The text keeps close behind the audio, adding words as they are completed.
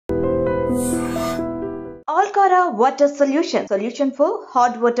Alcara Water Solution. Solution for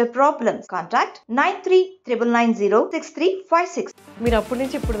hot water problems. Contact 9399906356. మీరు అప్పటి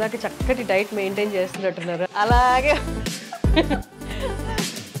నుంచి ఇప్పుడు దాకా చక్కటి డైట్ మెయింటైన్ చేస్తున్నట్టున్నారు. అలాగే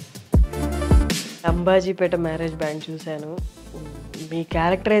అంబాజీపేట మ్యారేజ్ బ్యాండ్ చూశాను. మీ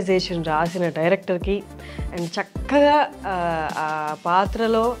క్యారెక్టరైజేషన్ రాసిన డైరెక్టర్కి అండ్ చక్కగా ఆ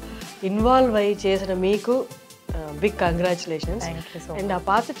పాత్రలో ఇన్వాల్వ్ అయ్యి చేసిన మీకు బిగ్ కంగ్రాచులేషన్స్. అండ్ ఆ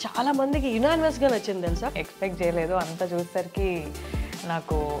పాత్ర చాలా మందికి యునానిమస్గా నచ్చింది తెలుసా. ఎక్స్పెక్ట్ చేయలేదు. అంతా చూసేసరికి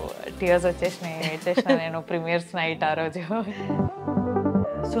నాకు టీయర్స్ వచ్చేసినాయి. నేను ప్రీమియర్స్ నైట్ ఆ రోజు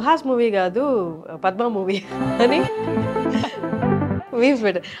సుహాస్ మూవీ కాదు పద్మ మూవీ అని వీవ్స్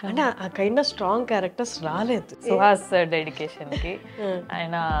బెటర్. అంటే ఆ కైండ్ ఆఫ్ స్ట్రాంగ్ క్యారెక్టర్స్ రాలేదు సుహాస్ డెడికేషన్కి.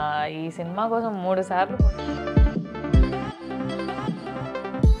 ఆయన ఈ సినిమా కోసం 3 సార్లు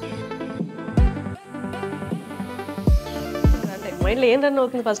మైండ్లో ఏం రన్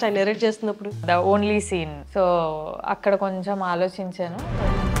అవుతుంది ఫస్ట్ ఆయన నెరేట్ చేస్తున్నప్పుడు? The only scene. సో అక్కడ కొంచెం ఆలోచించాను.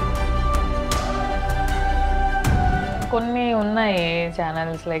 కొన్ని ఉన్నాయి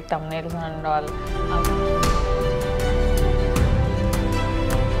channels like thumbnails and all.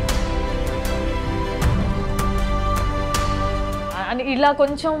 అని ఇలా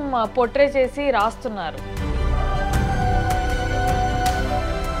కొంచెం పోర్ట్రే చేసి రాస్తున్నారు.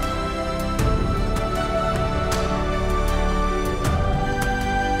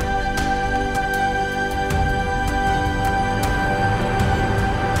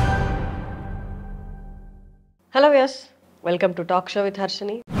 Hello Vyas, welcome to talk show with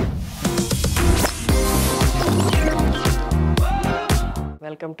Harshini.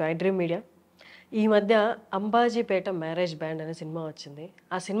 Welcome to iDream media. ఈ మధ్య అంబాజీపేట మ్యారేజ్ బ్యాండ్ అనే సినిమా వచ్చింది.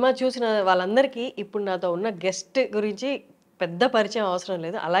 ఆ సినిమా చూసిన వాళ్ళందరికీ ఇప్పుడు నాతో ఉన్న గెస్ట్ గురించి పెద్ద పరిచయం అవసరం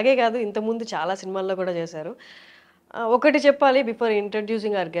లేదు. అలాగే కాదు, ఇంతకుముందు చాలా సినిమాల్లో కూడా చేశారు. ఒకటి చెప్పాలి బిఫోర్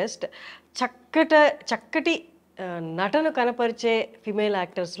ఇంట్రడ్యూసింగ్ అవర్ గెస్ట్, చక్కటి నటను కనపరిచే ఫిమేల్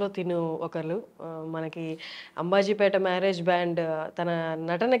యాక్టర్స్లో తిను ఒకరు. మనకి అంబాజీపేట మ్యారేజ్ బ్యాండ్ తన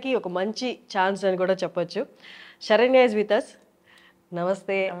నటనకి ఒక మంచి ఛాన్స్ అని కూడా చెప్పొచ్చు. Saranya is with us.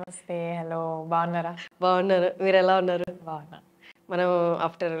 నమస్తే. నమస్తే. హలో, బాగున్నారా? బాగున్నారు. మీరు ఎలా ఉన్నారు? బాగున్నా. మనం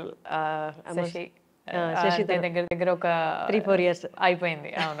ఆఫ్టర్ శశి దగ్గర ఒక 3-4 years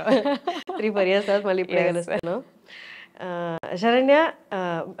అయిపోయింది. అవును, 3-4 years మళ్ళీ ఇప్పుడే కలుస్తాను. శరణ్య,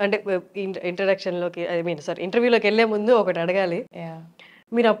 అంటే ఇంట్రడక్షన్లోకి ఇంటర్వ్యూలోకి వెళ్ళే ముందు ఒకటి అడగాలి.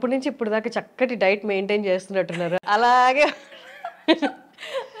 మీరు అప్పటి నుంచి ఇప్పుడు దాకా చక్కటి డైట్ మెయింటైన్ చేస్తున్నట్టున్నారు. అలాగే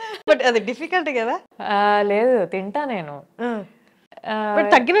బట్ అది డిఫికల్ట్ కదా? లేదు, తింటా నేను.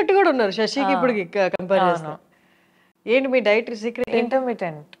 తగ్గినట్టు కూడా ఉన్నారు శశికి ఇప్పుడు కంపేర్ చేస్తాను. ఏంటి మీ డైట్ సీక్రెట్?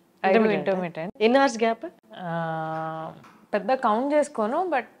 ఇంటర్మిటెంట్. ఎన్ని అవర్స్ గ్యాప్? పెద్ద కౌంట్ చేసుకోను,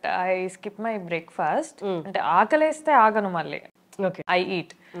 but I skip my breakfast. అంటే ఆకలేస్తే ఆగను, మళ్ళీ I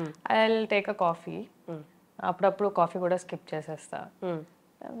eat. I will take a coffee. అప్పుడప్పుడు కాఫీ కూడా స్కిప్ చేసేస్తా.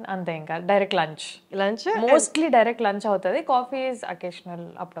 అంతే. ఇంకా direct lunch mostly direct lunch అవుతుంది. కాఫీ ఈజ్ అకేషనల్,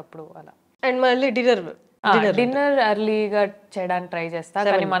 అప్పుడప్పుడు అలా. అండ్ మళ్ళీ డిన్నర్ ఎర్లీగా చేయడానికి ట్రై చేస్తా.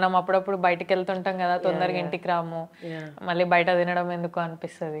 కానీ మనం అప్పుడప్పుడు బయటకు వెళ్తుంటాం కదా, తొందరగా ఇంటికి రాము. మళ్ళీ బయట తినడం ఎందుకు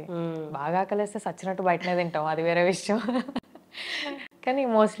అనిపిస్తుంది. బాగా ఆకలిస్తే సచ్చినట్టు బయటనే తింటాం, అది వేరే విషయం. కానీ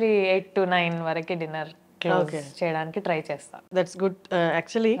మోస్ట్లీ 8 to 9 వరకు డిన్నర్ చేయడానికి ట్రై చేస్తా. That's good.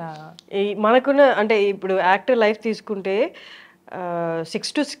 యాక్చువల్లీ మనకున్న అంటే ఇప్పుడు యాక్టివ్ లైఫ్ తీసుకుంటే 6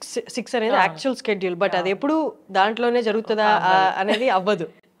 to 6 అనేది యాక్చువల్ స్కెడ్యూల్. బట్ అది ఎప్పుడు దాంట్లోనే జరుగుతుందా అనేది అవ్వదు.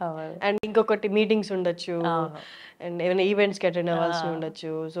 అండ్ ఇంకొకటి మీటింగ్స్ ఉండొచ్చు, అండ్ ఏమైనా ఈవెంట్స్కి అటెండ్ అవ్వాల్సి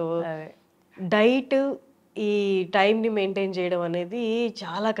ఉండొచ్చు. సో డైట్, ఈ టైంని మెయింటైన్ చేయడం అనేది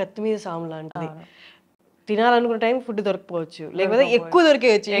చాలా కత్తి మీద సాము లాంటిది. తినాలనుకున్న టైం ఫుడ్ దొరకపోవచ్చు, లేకపోతే ఎక్కువ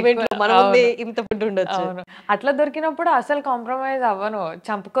దొరికేయచ్చు. ఈవెంట్ మన ముందే ఇంత ఫుడ్ ఉండొచ్చు. అట్లా దొరికినప్పుడు అసలు కాంప్రమైజ్ అవ్వను,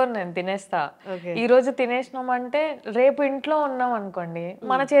 చంపుకొని నేను తినేస్తా. ఈ రోజు తినేసినామంటే రేపు ఇంట్లో ఉన్నాం అనుకోండి,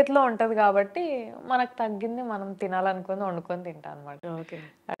 మన చేతిలో ఉంటది కాబట్టి మనకు తగ్గింది మనం తినాలనుకుంది వండుకొని తింటా అనమాట.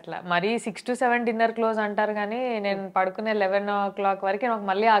 అట్లా మరీ 6 to 7 డిన్నర్ క్లోజ్ అంటారు, కానీ నేను పడుకునే 11 o'clock వరకు నాకు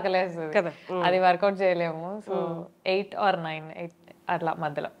మళ్ళీ ఆకలేస్తుంది కదా, అది వర్కౌట్ చేయలేము. సో 8 or 9 అట్లా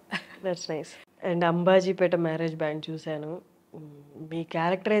మధ్యలో. That's nice. And Ambajipeta marriage band చూశాను. మీ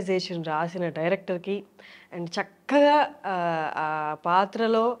క్యారెక్టరైజేషన్ రాసిన డైరెక్టర్కి అండ్ చక్కగా ఆ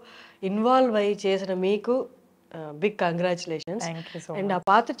పాత్రలో ఇన్వాల్వ్ అయ్యి చేసిన మీకు బిగ్ కంగ్రాచులేషన్స్. అండ్ ఆ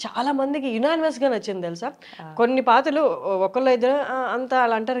పాత్ర చాలా మందికి యునానిమస్గా నచ్చింది తెలుసా. కొన్ని పాత్రలు ఒకళ్ళు ఇద్దరు అంతా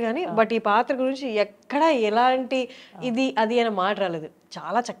అలా అంటారు కానీ, బట్ ఈ పాత్ర గురించి ఎక్కడ ఎలాంటి ఇది అది అని మాట రాలేదు.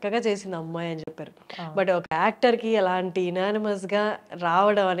 చాలా చక్కగా చేసింది అమ్మాయి అని చెప్పారు. బట్ ఒక యాక్టర్కి అలాంటి యునానిమస్గా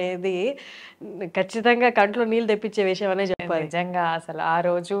రావడం అనేది ఖచ్చితంగా కంట్లో నీళ్ళు తెప్పించే విషయం అనే చెప్పాలి. నిజంగా అసలు ఆ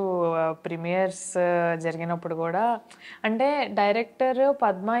రోజు ప్రీమియర్స్ జరిగినప్పుడు కూడా, అంటే డైరెక్టర్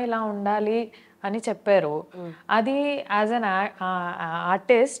పద్మ ఇలా ఉండాలి అని చెప్పారు. అది యాజ్ అన్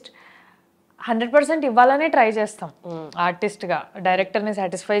ఆర్టిస్ట్ 100% ఇవ్వాలనే ట్రై చేస్తాం. ఆర్టిస్ట్గా డైరెక్టర్ని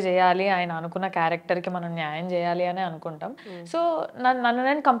సాటిస్ఫై చేయాలి, ఆయన అనుకున్న క్యారెక్టర్కి మనం న్యాయం చేయాలి అని అనుకుంటాం. సో నన్ను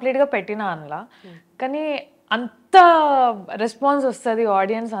నేను కంప్లీట్గా పెట్టినా అందులో. కానీ అంత రెస్పాన్స్ వస్తుంది,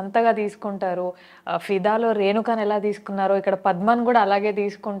 ఆడియన్స్ అంతగా తీసుకుంటారు. ఫిదాలో రేణుకని ఎలా తీసుకున్నారో ఇక్కడ పద్మన్ కూడా అలాగే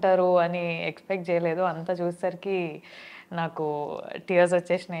తీసుకుంటారు అని ఎక్స్పెక్ట్ చేయలేదు. అంతా చూసేసరికి నాకు టీయర్స్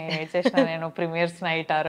వచ్చేసినాయి, నేను ప్రీమియర్స్ నైట్